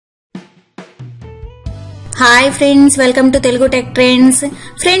Hi friends, welcome to Telugu tech trends.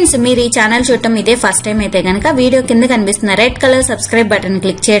 Friends, మీరు ఈ channel చూడటం ఇదే ఫస్ట్ టైం అయితే గనక వీడియో కింద కనిపిస్తున్న red colour subscribe button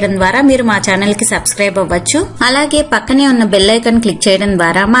click చేయడం ద్వారా మీరు మా ఛానల్ కి సబ్స్క్రైబ్ అవ్వచ్చు. అలాగే పక్కనే ఉన్న బెల్ ఐకాన్ క్లిక్ చేయడం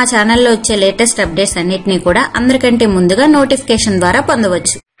ద్వారా మా ఛానల్లో వచ్చే లేటెస్ట్ అప్డేట్స్ అన్నిటినీ కూడా అందరికంటే ముందుగా నోటిఫికేషన్ ద్వారా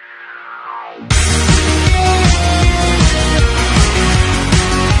పొందవచ్చు.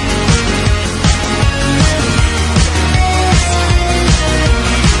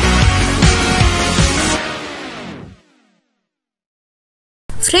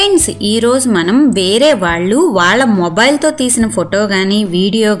 ఫ్రెండ్స్, ఈ రోజు మనం వేరే వాళ్ళు వాళ్ళ మొబైల్తో తీసిన ఫోటో కానీ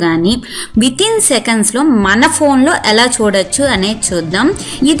వీడియో కానీ విత్ ఇన్ సెకండ్స్లో మన ఫోన్లో ఎలా చూడొచ్చు అనేది చూద్దాం.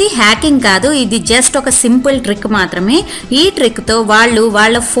 ఇది హ్యాకింగ్ కాదు, ఇది జస్ట్ ఒక సింపుల్ ట్రిక్ మాత్రమే. ఈ ట్రిక్తో వాళ్ళు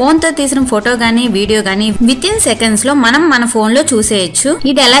వాళ్ళ ఫోన్తో తీసిన ఫోటో కానీ వీడియో కానీ విత్ ఇన్ సెకండ్స్లో మనం మన ఫోన్లో చూసేయచ్చు.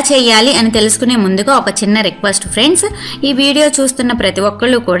 ఇది ఎలా చేయాలి అని తెలుసుకునే ముందుగా ఒక చిన్న రిక్వెస్ట్ ఫ్రెండ్స్, ఈ వీడియో చూస్తున్న ప్రతి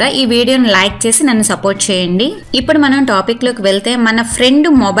ఒక్కళ్ళు కూడా ఈ వీడియోని లైక్ చేసి నన్ను సపోర్ట్ చేయండి. ఇప్పుడు మనం టాపిక్లోకి వెళ్తే, మన ఫ్రెండ్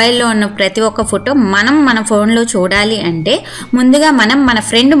మొబైల్లో ఉన్న ప్రతి ఒక్క ఫోటో మనం మన ఫోన్లో చూడాలి అంటే ముందుగా మనం మన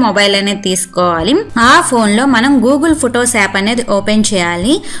ఫ్రెండ్ మొబైల్ అనేది తీసుకోవాలి. ఆ ఫోన్లో మనం గూగుల్ ఫొటోస్ యాప్ అనేది ఓపెన్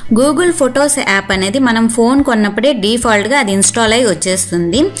చేయాలి. గూగుల్ ఫొటోస్ యాప్ అనేది మనం ఫోన్ కొన్నప్పుడే డిఫాల్ట్గా అది ఇన్స్టాల్ అయి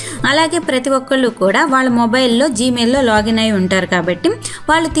వచ్చేస్తుంది. అలాగే ప్రతి ఒక్కళ్ళు కూడా వాళ్ళ మొబైల్లో జీమెయిల్లో లాగిన్ అయి ఉంటారు కాబట్టి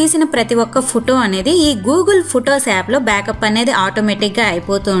వాళ్ళు తీసిన ప్రతి ఒక్క ఫోటో అనేది ఈ గూగుల్ ఫొటోస్ యాప్లో బ్యాకప్ అనేది ఆటోమేటిక్గా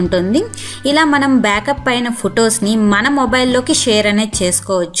అయిపోతూ ఉంటుంది. ఇలా మనం బ్యాకప్ అయిన ఫొటోస్ని మన మొబైల్లోకి షేర్ అనేది చేసుకోవచ్చు.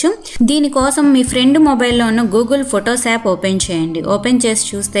 దీనికోసం మీ ఫ్రెండ్ మొబైల్లో ఉన్న గూగుల్ ఫొటోస్ యాప్ ఓపెన్ చేయండి. ఓపెన్ చేసి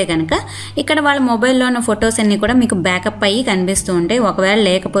చూస్తే కనుక ఇక్కడ వాళ్ళ మొబైల్లో ఉన్న ఫొటోస్ అన్ని కూడా మీకు బ్యాకప్ అయ్యి కనిపిస్తూ ఉంటాయి. ఒకవేళ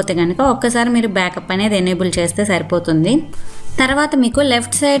లేకపోతే కనుక ఒక్కసారి మీరు బ్యాకప్ అనేది ఎనేబుల్ చేస్తే సరిపోతుంది. తర్వాత మీకు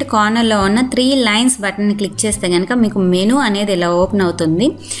లెఫ్ట్ సైడ్ కార్నర్లో ఉన్న 3 లైన్స్ బటన్ క్లిక్ చేస్తే కనుక మీకు మెనూ అనేది ఇలా ఓపెన్ అవుతుంది.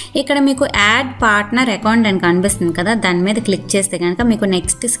 ఇక్కడ మీకు యాడ్ పార్ట్నర్ అకౌంట్ అని కనిపిస్తుంది కదా, దాని మీద క్లిక్ చేస్తే కనుక మీకు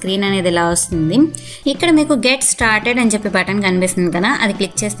నెక్స్ట్ స్క్రీన్ అనేది ఇలా వస్తుంది. ఇక్కడ మీకు గెట్ స్టార్టెడ్ అని చెప్పి బటన్ కనిపిస్తుంది కదా, అది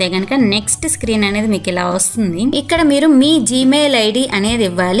క్లిక్ చేస్తే కనుక నెక్స్ట్ స్క్రీన్ అనేది మీకు ఇలా వస్తుంది. ఇక్కడ మీరు మీ జీమెయిల్ ఐడి అనేది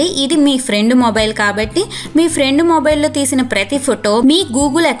ఇవ్వాలి. ఇది మీ ఫ్రెండ్ మొబైల్ కాబట్టి మీ ఫ్రెండ్ మొబైల్లో తీసిన ప్రతి ఫోటో మీ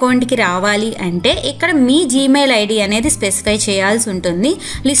గూగుల్ అకౌంట్కి రావాలి అంటే ఇక్కడ మీ జీమెయిల్ ఐడి అనేది స్పెసిఫై చేయాల్సి ఉంటుంది.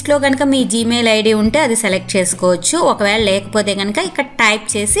 లిస్ట్ లో కనుక మీ జీమెయిల్ ఐడి ఉంటే అది సెలెక్ట్ చేసుకోవచ్చు. ఒకవేళ లేకపోతే కనుక ఇక్కడ టైప్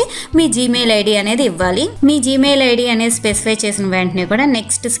చేసి మీ జీమెయిల్ ఐడి అనేది ఇవ్వాలి. మీ జీమెయిల్ ఐడి అనేది స్పెసిఫై చేసిన వెంటనే కూడా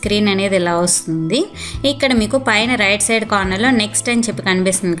నెక్స్ట్ స్క్రీన్ అనేది ఇలా వస్తుంది. ఇక్కడ మీకు పైన రైట్ సైడ్ కార్నర్ లో నెక్స్ట్ అని చెప్పి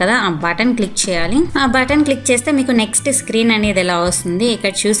కనిపిస్తుంది కదా, ఆ బటన్ క్లిక్ చేయాలి. ఆ బటన్ క్లిక్ చేస్తే మీకు నెక్స్ట్ స్క్రీన్ అనేది ఇలా వస్తుంది.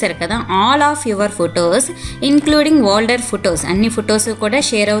 ఇక్కడ చూసారు కదా, all of your photos including older photos, అన్ని ఫొటోస్ కూడా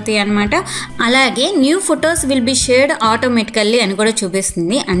షేర్ అవుతాయి అనమాట. అలాగే new photos will be shared automatic అని కూడా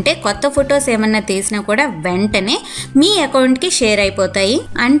చూపిస్తుంది. అంటే కొత్త ఫొటోస్ ఏమన్నా తీసినా కూడా వెంటనే మీ అకౌంట్ కి షేర్ అయిపోతాయి.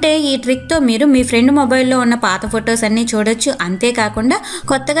 అంటే ఈ ట్రిక్ తో మీరు మీ ఫ్రెండ్ మొబైల్లో ఉన్న పాత ఫొటోస్ అన్ని చూడొచ్చు. అంతేకాకుండా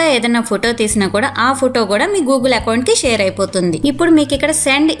కొత్తగా ఏదైనా ఫోటో తీసినా కూడా ఆ ఫోటో కూడా మీ గూగుల్ అకౌంట్ కి షేర్ అయిపోతుంది. ఇప్పుడు మీకు ఇక్కడ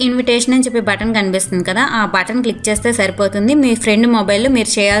సెండ్ ఇన్విటేషన్ అని చెప్పి బటన్ కనిపిస్తుంది కదా, ఆ బటన్ క్లిక్ చేస్తే సరిపోతుంది. మీ ఫ్రెండ్ మొబైల్లో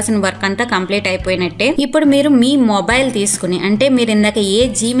మీరు చేయాల్సిన వర్క్ అంతా కంప్లీట్ అయిపోయినట్టే. ఇప్పుడు మీరు మీ మొబైల్ తీసుకుని, అంటే మీరు ఇందాక ఏ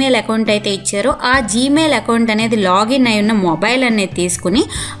జీమెయిల్ అకౌంట్ అయితే ఇచ్చారో ఆ జీమెయిల్ అకౌంట్ అనేది లాగిన్ అయి ఉన్న మొబైల్ అనేది తీసుకుని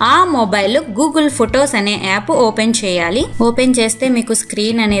ఆ మొబైల్ గూగుల్ ఫొటోస్ అనే యాప్ ఓపెన్ చేయాలి. ఓపెన్ చేస్తే మీకు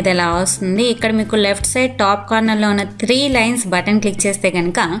స్క్రీన్ అనేది ఎలా వస్తుంది. ఇక్కడ మీకు లెఫ్ట్ సైడ్ టాప్ కార్నర్ లో ఉన్న 3 లైన్స్ బటన్ క్లిక్ చేస్తే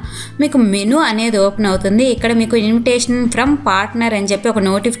కనుక మీకు మెనూ అనేది ఓపెన్ అవుతుంది. ఇక్కడ మీకు ఇన్విటేషన్ ఫ్రమ్ పార్ట్నర్ అని చెప్పి ఒక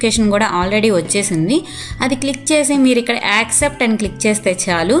నోటిఫికేషన్ కూడా ఆల్రెడీ వచ్చేసింది. అది క్లిక్ చేసి మీరు ఇక్కడ యాక్సెప్ట్ అని క్లిక్ చేస్తే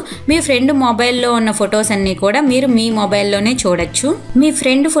చాలు, మీ ఫ్రెండ్ మొబైల్లో ఉన్న ఫొటోస్ అన్ని కూడా మీరు మీ మొబైల్లోనే చూడొచ్చు. మీ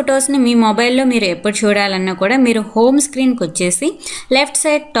ఫ్రెండ్ ఫొటోస్ ని మీ మొబైల్లో మీరు ఎప్పుడు చూడాలన్నా కూడా మీరు హోమ్ స్క్రీన్ వచ్చేసి లెఫ్ట్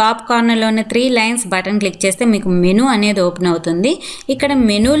సైడ్ టాప్ కార్నర్ లో ఉన్న 3 లైన్స్ బటన్ క్లిక్ చేస్తే మీకు మెనూ అనేది ఓపెన్ అవుతుంది. ఇక్కడ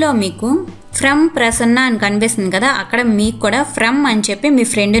మెనూలో మీకు ఫ్రమ్ ప్రసన్న అని కనిపిస్తుంది కదా, అక్కడ మీకు కూడా ఫ్రమ్ అని చెప్పి మీ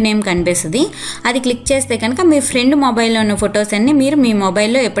ఫ్రెండ్ నేమ్ కనిపిస్తుంది. అది క్లిక్ చేస్తే కనుక మీ ఫ్రెండ్ మొబైల్లో ఉన్న ఫొటోస్ అన్ని మీరు మీ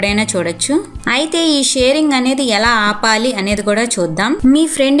మొబైల్లో ఎప్పుడైనా చూడొచ్చు. అయితే ఈ షేరింగ్ అనేది ఎలా ఆపాలి అనేది కూడా చూద్దాం. మీ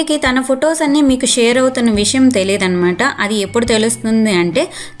ఫ్రెండ్ కి తన ఫొటోస్ అన్ని మీకు షేర్ అవుతున్న విషయం తెలియదు అనమాట. అది ఎప్పుడు తెలుస్తుంది అంటే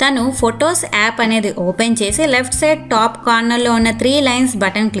తను ఫొటోస్ యాప్ అనేది ఓపెన్ చేసి లెఫ్ట్ సైడ్ టాప్ కార్నర్ లో ఉన్న 3 లైన్స్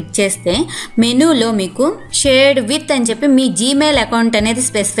బటన్ క్లిక్ చేస్తే మెనూలో మీకు షేర్డ్ విత్ అని చెప్పి మీ జీమెయిల్ అకౌంట్ అనేది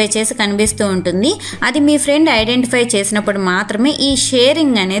స్పెసిఫై చేసి కనిపిస్తుంది ఉంటుంది. అది మీ ఫ్రెండ్ ఐడెంటిఫై చేసినప్పుడు మాత్రమే ఈ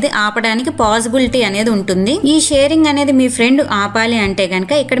షేరింగ్ అనేది ఆపడానికి పాసిబిలిటీ అనేది ఉంటుంది. ఈ షేరింగ్ అనేది మీ ఫ్రెండ్ ఆపాలి అంటే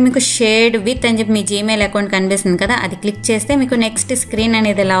కనుక ఇక్కడ మీకు షేర్డ్ విత్ అని చెప్పి మీ జీమెయిల్ అకౌంట్ కనిపిస్తుంది కదా, అది క్లిక్ చేస్తే మీకు నెక్స్ట్ స్క్రీన్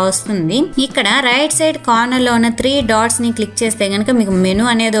అనేది ఇలా వస్తుంది. ఇక్కడ రైట్ సైడ్ కార్నర్ లో ఉన్న 3 డాట్స్ ని క్లిక్ చేస్తే కనుక మీకు మెనూ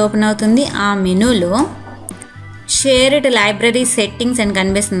అనేది ఓపెన్ అవుతుంది. ఆ మెనూలో షేర్డ్ లైబ్రరీ సెట్టింగ్స్ అని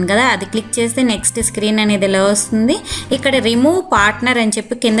కనిపిస్తుంది కదా, అది క్లిక్ చేస్తే నెక్స్ట్ స్క్రీన్ అనేది ఇలా వస్తుంది. ఇక్కడ రిమూవ్ పార్ట్నర్ అని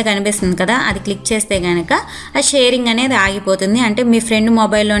చెప్పి కింద కనిపిస్తుంది కదా, అది క్లిక్ చేస్తే కనుక ఆ షేరింగ్ అనేది ఆగిపోతుంది. అంటే మీ ఫ్రెండ్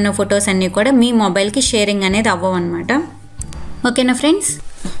మొబైల్లో ఉన్న ఫొటోస్ అన్నీ కూడా మీ మొబైల్కి షేరింగ్ అనేది అవ్వవు అనమాట. ఓకేనా ఫ్రెండ్స్?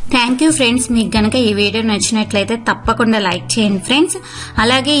 Thank you friends. మీకు కనుక ఈ వీడియో నచ్చినట్లయితే తప్పకుండా లైక్ చేయండి ఫ్రెండ్స్.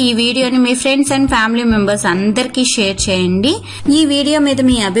 అలాగే ఈ వీడియోని మీ ఫ్రెండ్స్ అండ్ ఫ్యామిలీ మెంబర్స్ అందరికీ షేర్ చేయండి. ఈ వీడియో మీద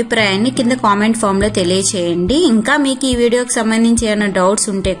మీ అభిప్రాయాన్ని కింద కామెంట్ ఫామ్ లో తెలియచేయండి. ఇంకా మీకు ఈ వీడియోకి సంబంధించి ఏమైనా డౌట్స్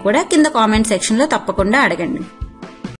ఉంటే కూడా కింద కామెంట్ సెక్షన్ లో తప్పకుండా అడగండి.